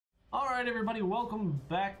Alright everybody, welcome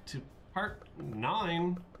back to part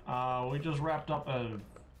 9. We just wrapped up an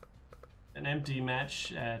empty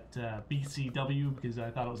match at BCW because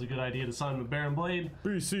I thought it was a good idea to sign with Baron Blade.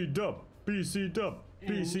 BC Dub, BC Dub,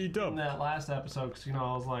 BC Dub. In that last episode, because you know,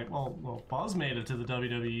 I was like, well, Buzz made it to the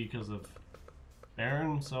WWE because of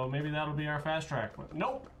Baron, so maybe that'll be our fast track. But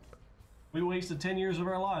nope! We wasted 10 years of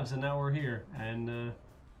our lives and now we're here. And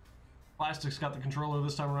Plastic's got the controller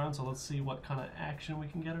this time around, so let's see what kind of action we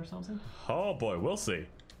can get ourselves in. Oh boy, we'll see.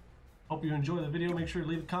 Hope you enjoy the video. Make sure to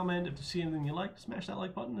leave a comment if you see anything you like. Smash that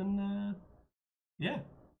like button and yeah,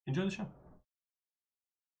 enjoy the show.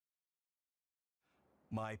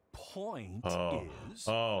 My point is,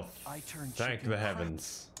 I turned thank the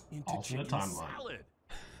heavens into alternate chicken timeline. Salad.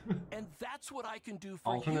 And that's what I can do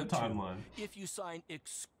for Alternate you two timeline. if you sign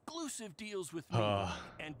exclusive deals with me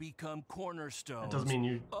and become cornerstones. That doesn't mean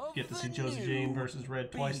you get to see Josie Jane versus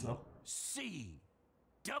Red twice, though. CW.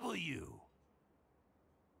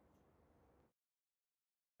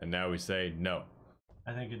 And now we say no.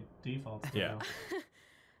 I think it defaults. Yeah.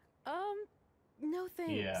 No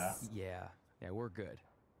thanks. Yeah. Yeah, we're good.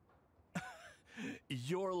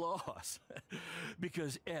 Your loss.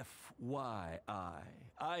 Because FYI,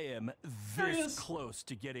 I am Serious? this close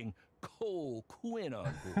to getting Cole Quinn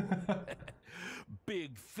on board.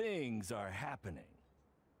 Big things are happening.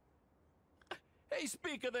 Hey,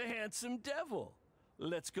 speak of the handsome devil.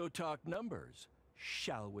 Let's go talk numbers,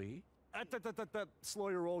 shall we? Slow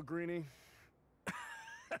your roll, Greenie.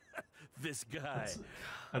 This guy.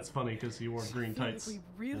 That's funny because he wore green tights. We in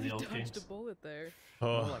really the old dodged games. a bullet there.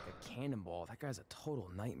 More like a cannonball. That guy's a total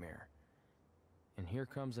nightmare. And here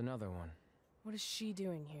comes another one. What is she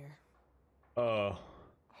doing here?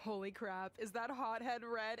 Holy crap, is that hothead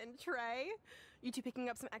Red and Tre? You two picking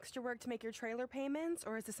up some extra work to make your trailer payments,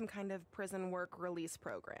 or is this some kind of prison work release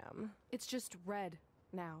program? It's just Red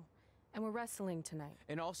now, and we're wrestling tonight.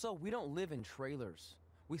 And also, we don't live in trailers.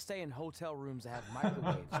 We stay in hotel rooms that have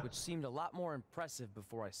microwaves, which seemed a lot more impressive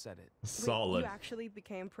before I said it. Solid. Wait, you actually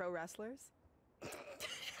became pro wrestlers? And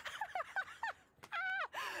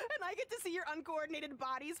I get to see your uncoordinated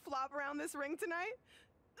bodies flop around this ring tonight?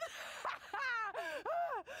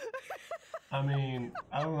 I mean,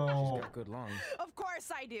 I don't know. Got good lungs. Of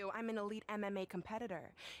course I do. I'm an elite MMA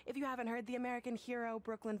competitor. If you haven't heard, the American hero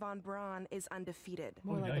Brooklyn Von Braun is undefeated.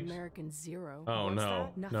 More like yikes. American Zero. Oh What's no.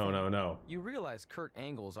 that? No. You realize Kurt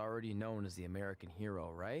Angle's already known as the American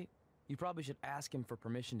hero, right? You probably should ask him for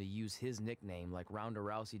permission to use his nickname like Ronda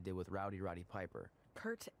Rousey did with Rowdy Roddy Piper.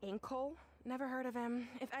 Kurt Angle? Never heard of him.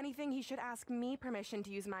 If anything, he should ask me permission to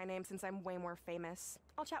use my name since I'm way more famous.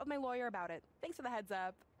 I'll chat with my lawyer about it. Thanks for the heads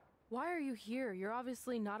up. Why are you here? You're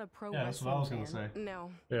obviously not a pro Yeah, that's what I wrestling was gonna fan. say. No.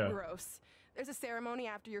 Yeah. Gross. There's a ceremony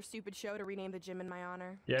after your stupid show to rename the gym in my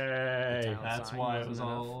honor. Yay. That's Sign why it wasn't was enough.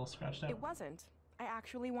 all scratched out. It wasn't. I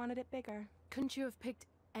actually wanted it bigger. Couldn't you have picked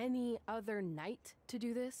any other night to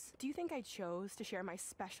do this? Do you think I chose to share my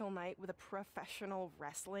special night with a professional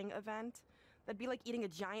wrestling event? That'd be like eating a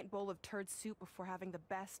giant bowl of turd soup before having the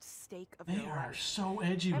best steak of They your are life. so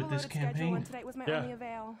edgy I have with a this loaded schedule, campaign. and tonight was my Yeah. only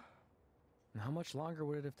avail. And how much longer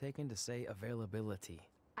would it have taken to say availability?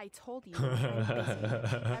 I told you, I'm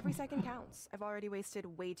busy. Every second counts. I've already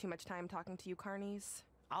wasted way too much time talking to you carnies.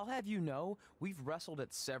 I'll have you know, we've wrestled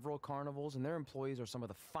at several carnivals and their employees are some of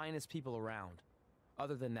the finest people around.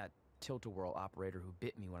 Other than that tilt-a-whirl operator who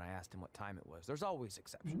bit me when I asked him what time it was. There's always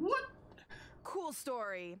exceptions. What? Cool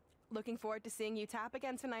story. Looking forward to seeing you tap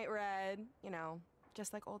again tonight, Red. You know,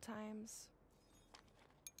 just like old times.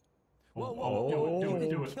 Whoa, Do you it, can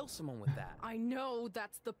do it. kill someone with that. I know,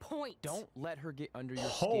 that's the point. Don't let her get under your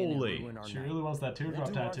skin Holy. and ruin our She night. really wants that We'll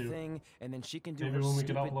teardrop do our tattoo. thing, and then she can do Maybe her when we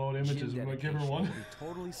can stupid upload images, gym we might give her dedication. one. It'll be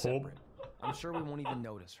totally separate. I'm sure we won't even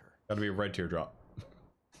notice her. Gotta be a red teardrop.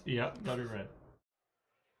 Yep, gotta be red.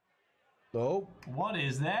 Oh. What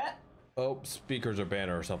is that? Oh, speakers or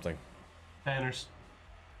banner or something. Banners.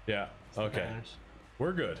 Yeah. Okay. Banners.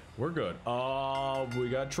 We're good. We're good. We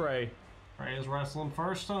got Trey. Trey is wrestling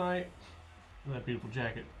first tonight. Look at that beautiful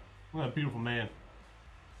jacket. Look at that beautiful man.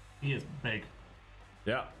 He is big.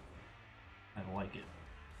 Yeah. I like it.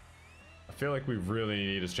 I feel like we really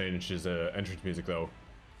need to change his entrance music though.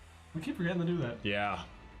 We keep forgetting to do that. Yeah.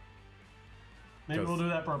 Maybe we'll do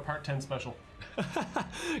that for our part 10 special.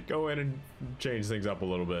 Go in and change things up a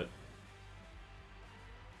little bit.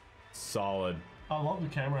 Solid. I love the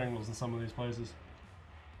camera angles in some of these places.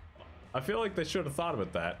 I feel like they should have thought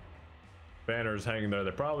about that. Banners hanging there.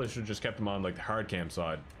 They probably should have just kept them on like the hard cam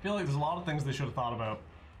side. I feel like there's a lot of things they should have thought about.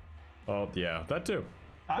 Oh yeah, that too.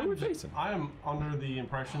 Who are we facing? I am under the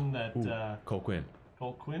impression that Cole Quinn.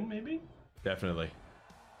 Cole Quinn, maybe? Definitely.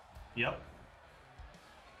 Yep.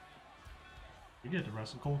 You get to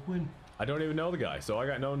wrestle Cole Quinn. I don't even know the guy, so I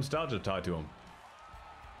got no nostalgia tied to him.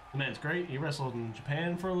 The man's great. He wrestled in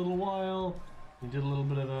Japan for a little while. He did a little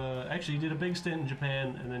bit of a... Actually, he did a big stint in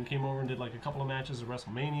Japan and then came over and did like a couple of matches at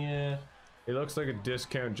WrestleMania. He looks like a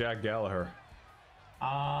discount Jack Gallagher.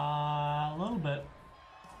 A little bit.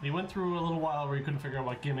 He went through a little while where he couldn't figure out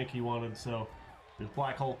what gimmick he wanted, so he was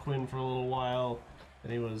Black Hole Quinn for a little while.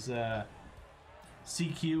 Then he was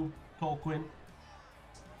CQ Cole Quinn.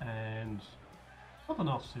 And something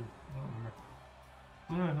else too. I don't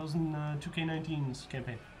remember. No, that was in 2K19's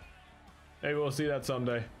campaign. Maybe we'll see that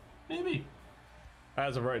someday. Maybe.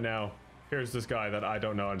 As of right now, here's this guy that I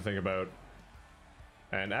don't know anything about.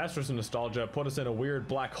 And as for some nostalgia, put us in a weird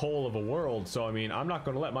black hole of a world, so I mean, I'm not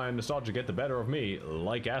going to let my nostalgia get the better of me,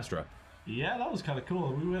 like Astra. Yeah, that was kind of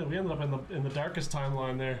cool. We ended up in the darkest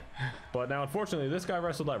timeline there. But now, unfortunately, this guy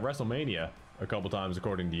wrestled at WrestleMania a couple times,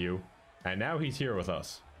 according to you, and now he's here with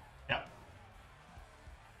us. Yeah.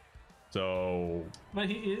 So... But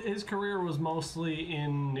his career was mostly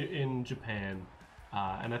in Japan,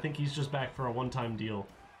 and I think he's just back for a one-time deal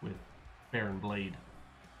with Baron Blade.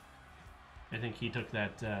 I think he took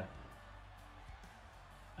that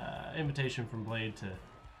invitation from Blade to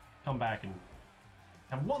come back and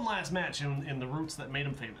have one last match in the roots that made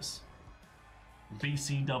him famous.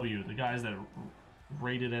 BCW, the guys that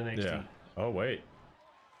raided NXT. Yeah. Oh, wait.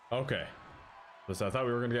 Okay. Listen, I thought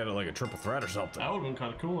we were going to get like a triple threat or something. That would have been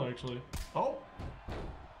kind of cool, actually. Oh!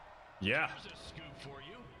 Yeah. Here's a scoop for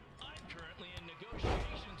you. I'm currently in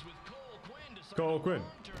negotiations with Cole Quinn to sign Cole Quinn. a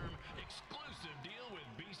long-term exclusive deal with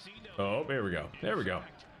BCW. Oh, here we go. There we go.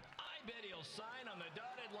 I bet he'll sign on the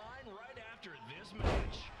dotted line right after this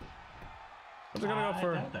match. I'm just gonna go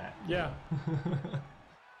for... I doubt that. Yeah.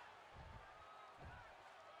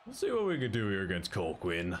 We'll see what we can do here against Cole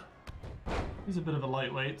Quinn. He's a bit of a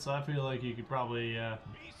lightweight, so I feel like he could probably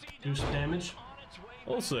do some damage.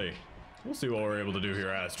 We'll see. We'll see what we're able to do here,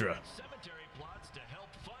 Astra. Cemetery plots to help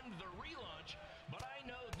fund the relaunch, but I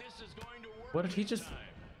know this is going to work. What did he just...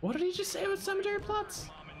 What did he just say about cemetery plots?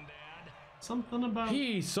 Mom and Dad. Something about...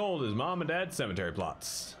 He sold his mom and dad's cemetery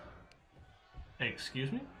plots.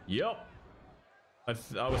 Excuse me? Yup. I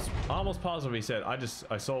was almost positive he said,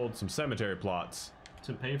 I sold some cemetery plots.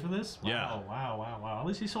 To pay for this? Wow, Yeah. Wow. At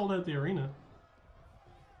least he sold out the arena.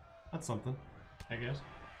 That's something, I guess.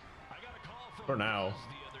 I got a call from For now. Buzz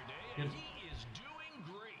the other day, and he is doing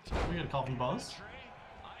great. We got a call from Buzz. Trey,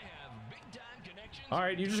 I have big-time connections.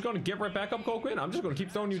 Alright, you're just gonna get right back up, Cole Quinn? I'm just gonna keep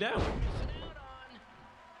throwing you down. Missing out on.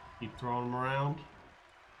 Keep throwing him around.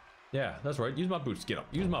 Yeah, that's right. Use my boots. Get up.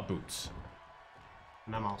 Use my boots.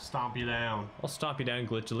 And then I'll stomp you down. I'll stomp you down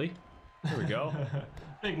glitchily. There we go.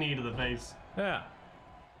 Big knee to the face. Yeah.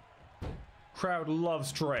 Crowd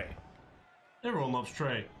loves Trey. Everyone loves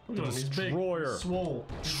Trey. Look at him, he's big, Destroyer. swole.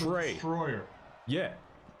 He's the Trey. Destroyer. Yeah.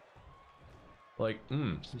 Like,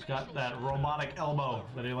 He's got that robotic elbow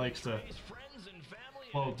that he likes to, His friends and family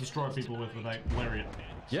well, destroy people with that lariat.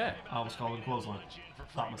 yeah. I almost called it clothesline.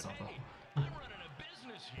 Stop myself though. I'm running a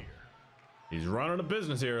business here. He's running a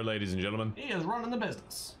business here, ladies and gentlemen. He is running the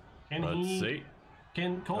business. Can Let's he? see.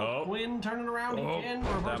 Can Cole Oh. Quinn turn it around? He can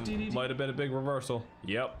reverse That DDT. might have been a big reversal.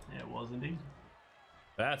 Yep. It was indeed.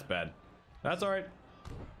 That's bad. That's alright.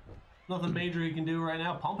 Nothing major he can do right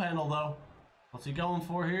now. Pump handle though. What's he going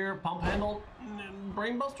for here? Pump handle,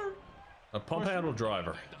 brainbuster. A pump handle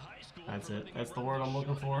driver. That's it. That's the word I'm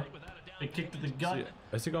looking for. Big kick to the gut.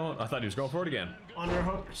 Is he going? I thought he was going for it again.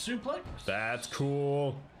 Underhook suplex. That's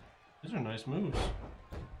cool. These are nice moves.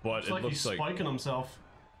 But It's it like he's looks like... spiking himself.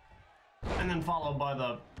 And then followed by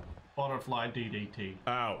the butterfly DDT.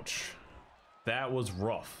 Ouch. That was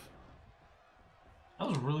rough. That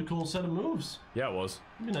was a really cool set of moves. Yeah, it was.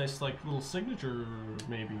 Maybe a nice like little signature,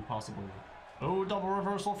 maybe, possibly. Oh, double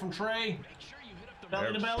reversal from Trey.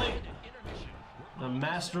 Belly to belly. The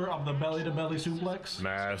master of the belly to belly suplex.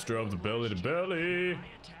 Master of the belly to belly.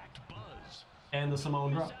 And the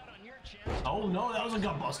Samoan drop. Oh no, that was a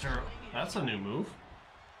gut buster. That's a new move.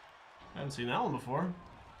 I haven't seen that one before.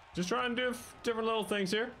 Just trying to do different little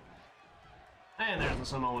things here. And there's the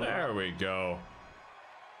Samoan drop. There we go.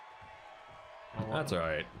 That's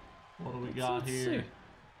alright. What do we got Let's here? see.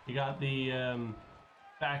 You got the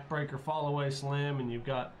backbreaker fall away slam, and you've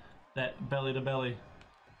got that belly to belly.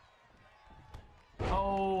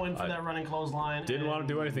 Oh, and for that running clothesline. Didn't want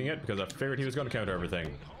to do anything yet because I figured he was going to counter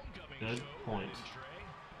everything. Good point.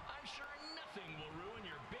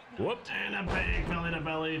 Whoop. And a big belly to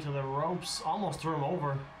belly to the ropes. Almost threw him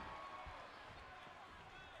over.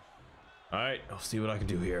 Alright, I'll see what I can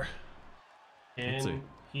do here. Let's see. Can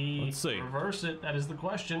he Let's see. reverse it? That is the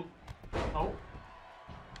question. Oh.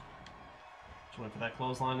 Just went for that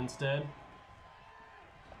clothesline instead.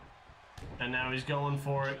 And now he's going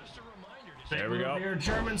for it. There we go. Here,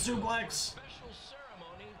 German suplex.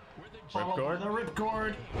 Ripcord. The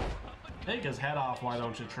ripcord. Take his head off, why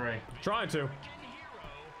don't you, Tre? Trying to.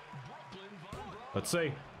 Let's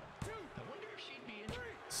see.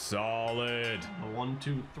 Solid. A 1,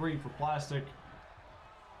 2, 3 for plastic.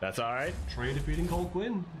 That's all right. Tre defeating Cole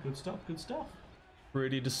Quinn. Good stuff, good stuff.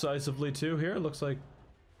 Pretty decisively too here. Looks like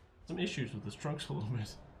Some issues with his trunks a little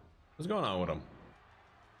bit. what's going on with him?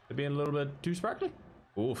 It being a little bit too sparkly?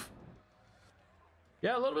 Oof.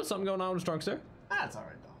 Yeah, a little bit something going on with his trunks there. That's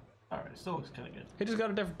alright though. Alright, still looks kinda good. He just got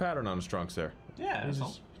a different pattern on his trunks there. Yeah, He's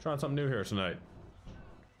that's just trying something new here tonight.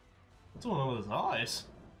 what's going on with his eyes?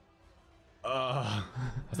 I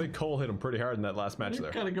think Cole hit him pretty hard in that last match You're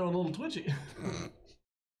there. kinda going a little twitchy.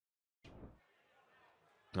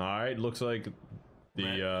 All right, looks like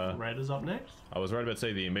the Red is up next. I was right about to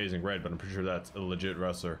say the Amazing Red, but I'm pretty sure that's a legit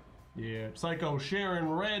wrestler. Yeah, Psycho Sharon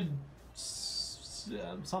Red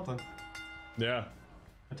something. Yeah,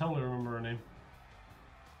 I totally remember her name.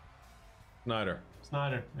 Snyder.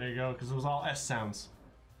 Snyder. There you go, because it was all S sounds.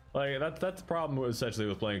 Like that's the problem with, essentially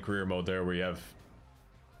with playing career mode there, where you have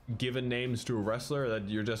given names to a wrestler that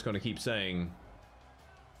you're just going to keep saying,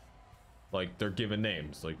 like they're given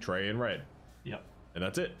names, like Tre and Red, Yep. and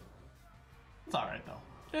that's it. It's alright though.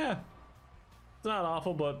 Yeah, it's not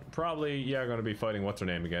awful, but probably going to be fighting what's her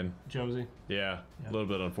name again? Josie. Yeah, a little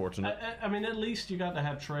bit unfortunate. I mean, at least you got to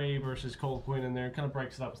have Tre versus Cole Quinn in there. It kind of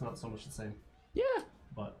breaks it up. It's not so much the same. Yeah.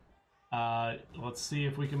 But let's see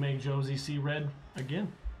if we can make Josie see Red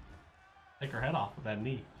again. Take her head off with that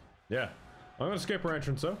knee. Yeah. I'm gonna skip her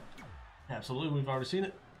entrance though. Absolutely, we've already seen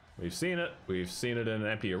it. We've seen it. We've seen it in an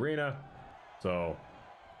empty arena. So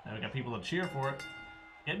Now we got people to cheer for it.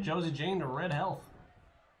 Get Josie Jane to red health.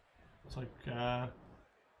 Looks like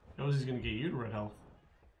Josie's gonna get you to red health.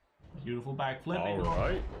 Beautiful backflip. all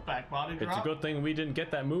right. Back body drop. It's a good thing we didn't get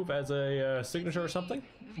that move as a signature or something,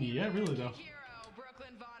 Yeah, really though.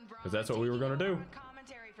 because that's what we were gonna do.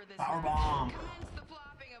 Powerbomb.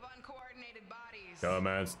 Come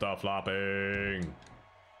and stop flopping.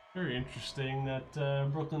 Very interesting that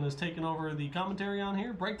Brooklyn has taken over the commentary on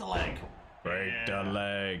here. Break the leg. Break Yeah. the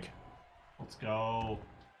leg. Let's go.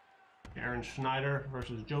 Aaron Schneider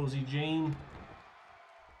versus Josie Jane.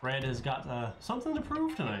 Red has got something to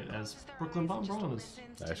prove tonight, as Brooklyn Von Braun is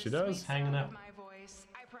There she does. hanging out.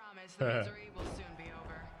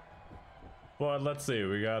 But let's see.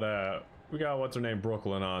 We got what's her name,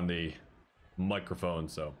 Brooklyn, on the microphone.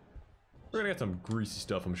 So we're gonna get some greasy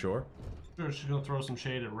stuff, I'm sure. Sure, she's gonna throw some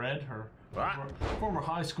shade at Red, her Ah. former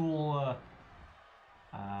high school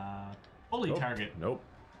bully target. Nope.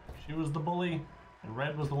 She was the bully, and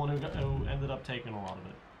Red was the one who ended up taking a lot of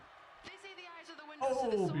it.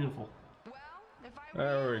 Oh, beautiful.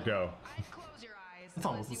 There we go. It's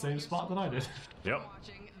almost the same spot that I did. Yep.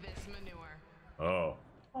 Oh.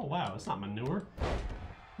 Oh wow, it's not manure.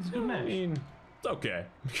 It's a good I match. mean, it's okay.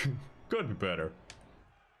 Could be better.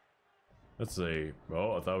 Let's see.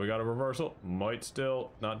 Oh, I thought we got a reversal. Might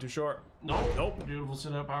still. Not too short. Nope. Beautiful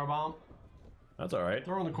sit-up powerbomb. That's all right.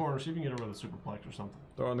 Throw her in the corner. See if you can get her with a superplex or something.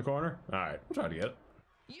 Throw her in the corner. All right. We'll try to get it.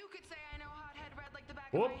 You could say I know hothead Red like the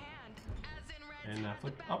back Whoop. of my hand. As in Red's And hat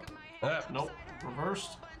flip the back up. of my hand. Nope. Upside her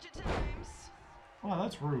Reversed. a bunch of times. Wow,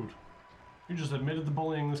 that's rude. You just admitted to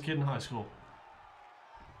bullying this kid in high school.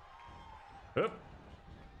 Yep.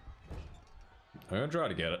 I'm gonna try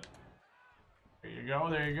to get it. There you go.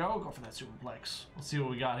 There you go. Go for that superplex. Let's see what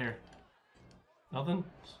we got here. Nothing.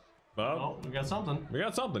 Well, Oh, we got something. we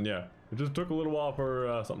got something. Yeah. It just took a little while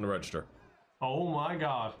for something to register. Oh my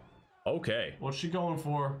God. Okay. What's she going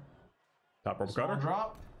for? Top rope Small cutter.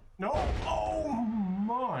 drop. No. Oh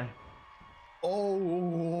my.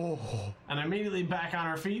 Oh. And immediately back on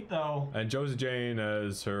her feet though. And Josie Jane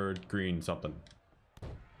as her green something.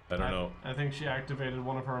 I don't know. I think she activated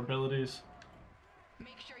one of her abilities.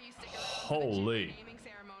 Make sure you stick around Holy. for the naming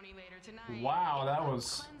ceremony later tonight. Wow, that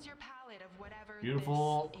was Cleanse your palate of whatever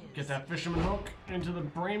beautiful. this Get is. that fisherman hook into the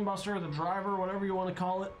brainbuster, the driver, whatever you want to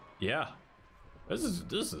call it. Yeah. This is.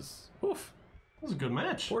 Oof. This was a good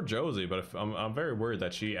match. Poor Josie, but if, I'm very worried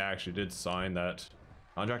that she actually did sign that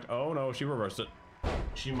contract. Oh no, she reversed it.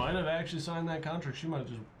 She might have actually signed that contract. She might have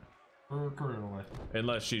just threw her career away.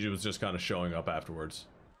 Unless she was just kind of showing up afterwards.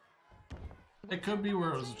 It could be where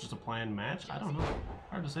it was just a planned match. I don't know.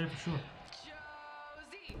 Hard to say for sure.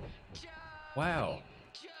 Josie, Josie, Wow.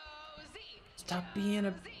 Josie, Stop being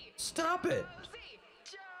a. Stop it.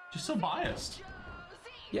 She's so biased.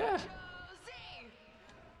 Yeah. Josie.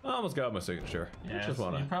 I almost got my signature. Yeah, Just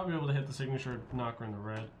wanna. you'd probably be able to hit the signature, knock her in the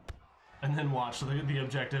red, and then watch. So the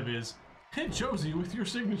objective is hit Josie with your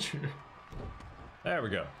signature. There we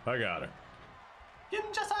go. I got her.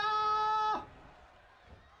 Kinshasa!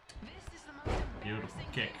 This is the most Beautiful embarrassing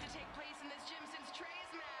kick. thing to take place in this gym since Tre's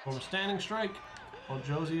match. From a standing strike while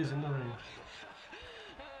Josie is in the ring.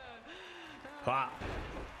 Ha!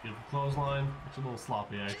 Beautiful clothesline. It's a little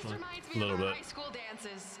sloppy, actually. This reminds A me little of our bit. high school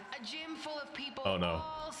dances. A gym full of people Oh, no.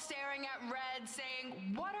 all staring at Red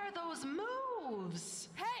saying, "What are those moves?"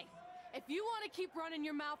 Hey, if you want to keep running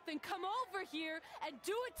your mouth, then come over here and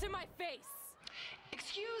do it to my face.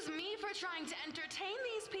 Excuse me for trying to entertain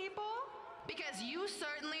these people? Because you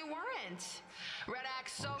certainly weren't. Red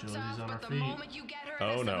acts so Josie's tough, on her but the feet. moment you get her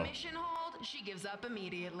in Oh, a no. submission hold, she gives up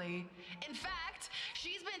immediately. In fact,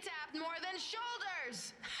 she's been tapped more than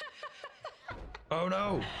shoulders. Oh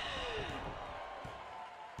no!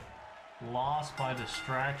 Lost by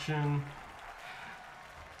distraction.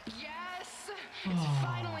 Yes, it's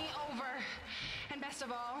finally over. And best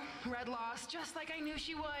of all, Red lost just like I knew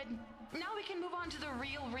she would. Now we can move on to the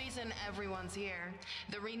real reason everyone's here.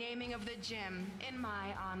 The renaming of the gym in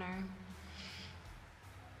my honor.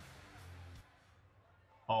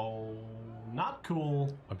 Oh, not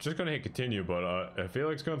cool. I'm just gonna hit continue, but I feel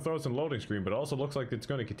like it's gonna throw us in loading screen, but it also looks like it's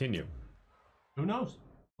gonna continue. Who knows?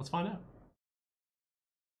 Let's find out.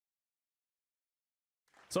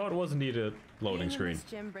 So it was indeed a loading Being in screen. this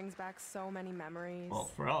gym brings back so many memories. Well,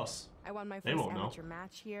 for us. I won my they first won't know. amateur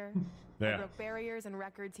match here. I Yeah. broke barriers and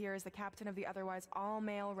records here as the captain of the otherwise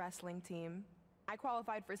all-male wrestling team. I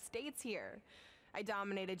qualified for states here. I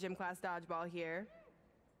dominated gym class dodgeball here.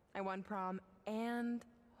 I won prom and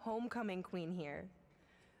homecoming queen here.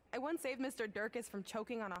 I once saved Mr. Durkis from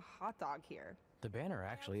choking on a hot dog here. The banner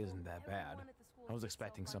actually isn't that bad. I was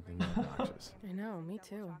expecting something more obnoxious. I know, me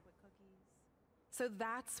too. So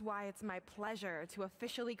that's why it's my pleasure to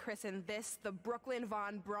officially christen this the Brooklyn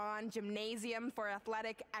Von Braun Gymnasium for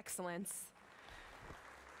Athletic Excellence.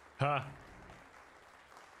 Ha!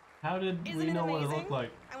 How did Isn't we it know amazing? what it looked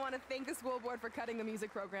like? I want to thank the school board for cutting the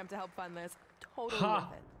music program to help fund this. Totally Ha!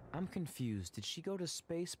 worth it. I'm confused. Did she go to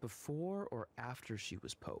space before or after she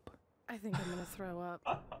was Pope? I think I'm gonna throw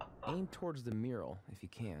up. Aim towards the mural if you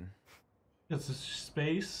can. It's a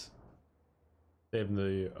space. Saving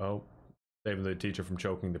the teacher from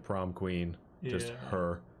choking the prom queen. Just Yeah.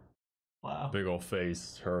 her. Wow. Big old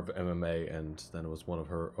face, her of MMA, and then it was one of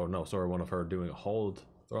her, oh no, sorry, one of her doing a hold,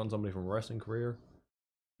 throwing somebody from a wrestling career.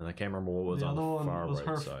 And I can't remember what was the on other the one far was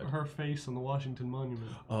right side. her face on the Washington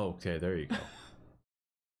Monument. Oh, okay, there you go.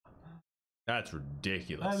 That's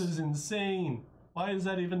ridiculous. That is insane. Why is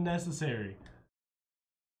that even necessary?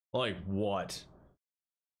 Like what?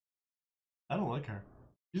 I don't like her.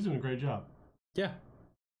 She's doing a great job. Yeah.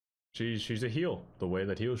 She's a heel, the way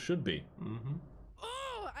that heels should be. Mm-hmm.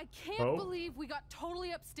 Oh, I can't Oh. believe we got totally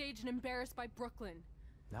upstaged and embarrassed by Brooklyn.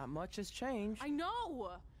 Not much has changed. I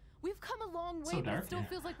know. We've come a long way, So but dark it still here.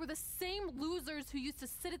 feels like we're the same losers who used to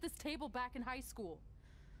sit at this table back in high school.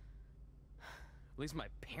 At least my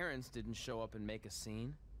parents didn't show up and make a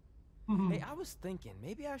scene. Mm-hmm. Hey, I was thinking,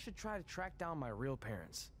 maybe I should try to track down my real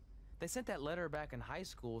parents. They sent that letter back in high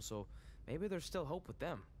school, so maybe there's still hope with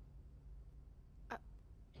them.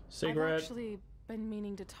 Cigarette. I've actually been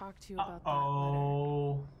meaning to talk to you about that letter.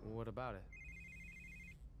 Oh. What about it?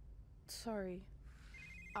 Sorry.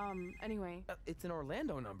 Anyway. It's an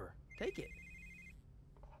Orlando number. Take it.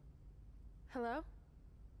 Hello?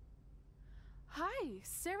 Hi,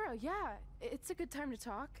 Sarah. Yeah, it's a good time to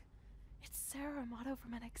talk. It's Sarah Amato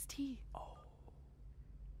from NXT. Oh.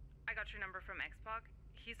 I got your number from Xbox.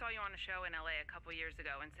 He saw you on a show in LA a couple years ago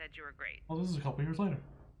and said you were great. Well, this is a couple years later.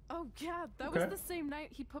 Oh, yeah, that Okay. was the same night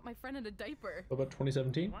he put my friend in a diaper. What about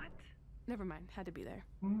 2017? What? Never mind, had to be there.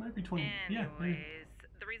 Might be 20. Yeah. Anyways,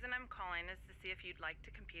 the reason I'm calling is to see if you'd like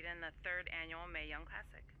to compete in the 3rd annual Mae Young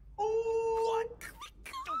Classic. Oh.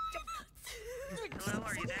 Hello,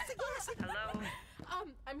 are you there? Hello?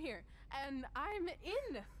 I'm here, and I'm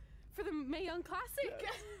in for the Mae Young Classic.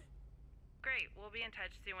 Great, we'll be in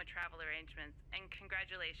touch soon with travel arrangements. And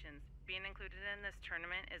congratulations, being included in this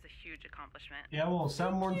tournament is a huge accomplishment. Yeah, well,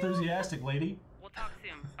 sound more enthusiastic, lady. We'll talk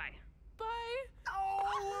soon. Bye. Bye.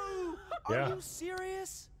 Oh! Yeah. Are you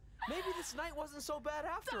serious? Maybe this night wasn't so bad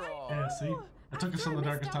after all. Yeah, see? I took us After on the I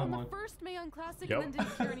darkest missed out on timeline. the first Mae Young Classic Yep. and then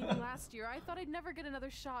didn't hear anything last year, I thought I'd never get another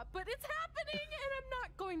shot, but it's happening, and I'm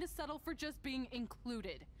not going to settle for just being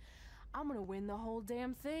included. I'm gonna win the whole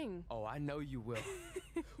damn thing. Oh, I know you will.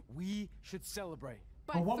 We should celebrate.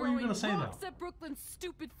 By Well, what were you throwing gonna say, rocks though? at Brooklyn's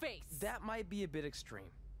stupid face. That might be a bit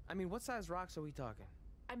extreme. I mean, what size rocks are we talking?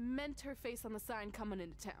 I meant her face on the sign coming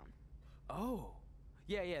into town. Oh.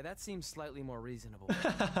 Yeah, that seems slightly more reasonable.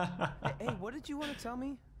 Hey, what did you want to tell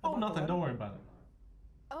me? Oh, about the nothing. letter? Don't worry about it.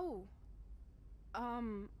 Oh.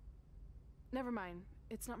 Never mind.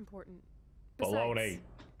 It's not important. Baloney. Besides,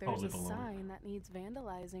 there's Totally a baloney. sign that needs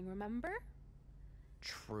vandalizing, remember?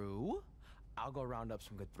 True. I'll go round up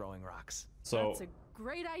some good throwing rocks. So That's a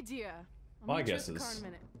great idea. I'll My meet you at guess the car is- in a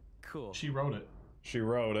minute. Cool. She wrote it. she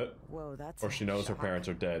wrote it, Whoa, that's or a she knows her shock. parents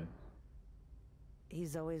are dead.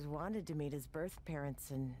 He's always wanted to meet his birth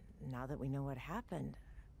parents, and now that we know what happened,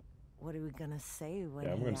 what are we gonna say when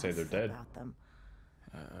Yeah, I'm he gonna say they're asks dead. about them?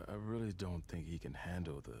 I really don't think he can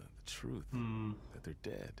handle the truth that they're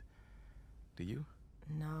dead. Do you?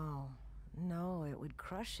 No, it would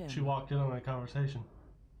crush him. She walked in on that conversation.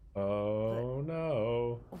 Oh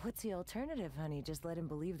no. What's the alternative, honey? Just let him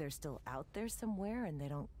believe they're still out there somewhere and they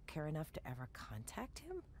don't care enough to ever contact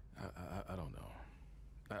him? I don't know.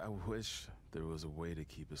 I wish there was a way to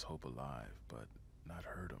keep his hope alive, but not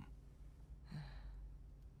hurt him.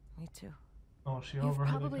 Me too. Oh, she You've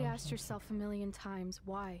overheard the probably asked conversation. yourself a million times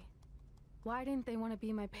why. Why didn't they want to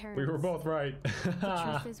be my parents? We were both right.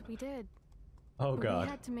 The truth is we did. Oh But god. we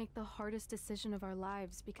had to make the hardest decision of our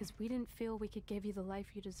lives because we didn't feel we could give you the life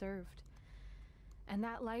you deserved. And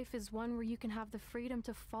that life is one where you can have the freedom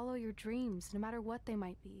to follow your dreams, no matter what they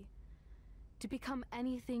might be. To become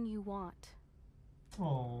anything you want.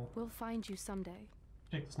 Oh, We'll find you someday.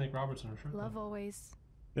 take the Snake Robertson or shirt. Love always,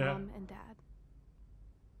 Yeah. Mom and Dad.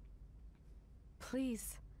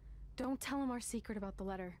 Please, don't tell him our secret about the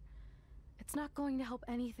letter. It's not going to help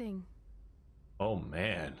anything. Oh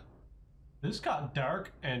man. This got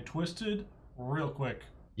dark and twisted real quick.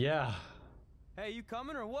 Yeah. Hey, you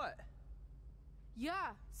coming or what?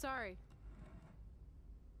 Yeah, sorry.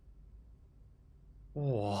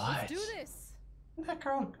 What? Let's do this. That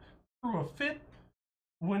girl threw a fit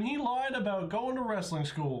when he lied about going to wrestling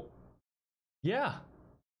school. Yeah.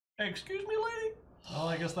 Excuse me, lady? Well,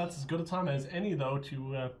 I guess that's as good a time as any, though,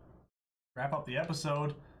 to wrap up the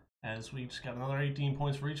episode, as we just got another 18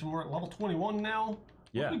 points for each, and we're at level 21 now.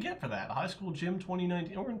 Yeah. What do we get for that? High School Gym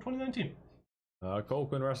 2019. Oh, we're in 2019. Cole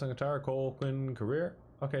Quinn Wrestling Attire, Cole Quinn Career.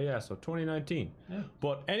 Okay, yeah, so 2019. Yeah.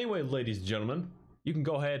 But anyway, ladies and gentlemen, you can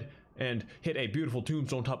go ahead and hit a beautiful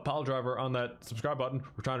tombstone top pile driver on that subscribe button.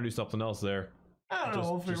 We're trying to do something else there. I don't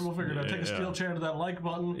know. We'll figure it out. Take a steel chair to that like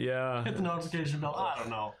button. Yeah. Hit the notification bell. I don't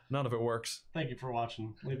know. None of it works. Thank you for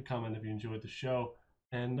watching. Leave a comment if you enjoyed the show.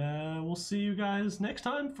 And we'll see you guys next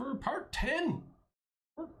time for part 10.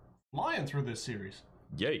 We're flying through this series.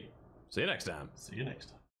 Yay. See you next time. See you next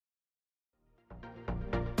time.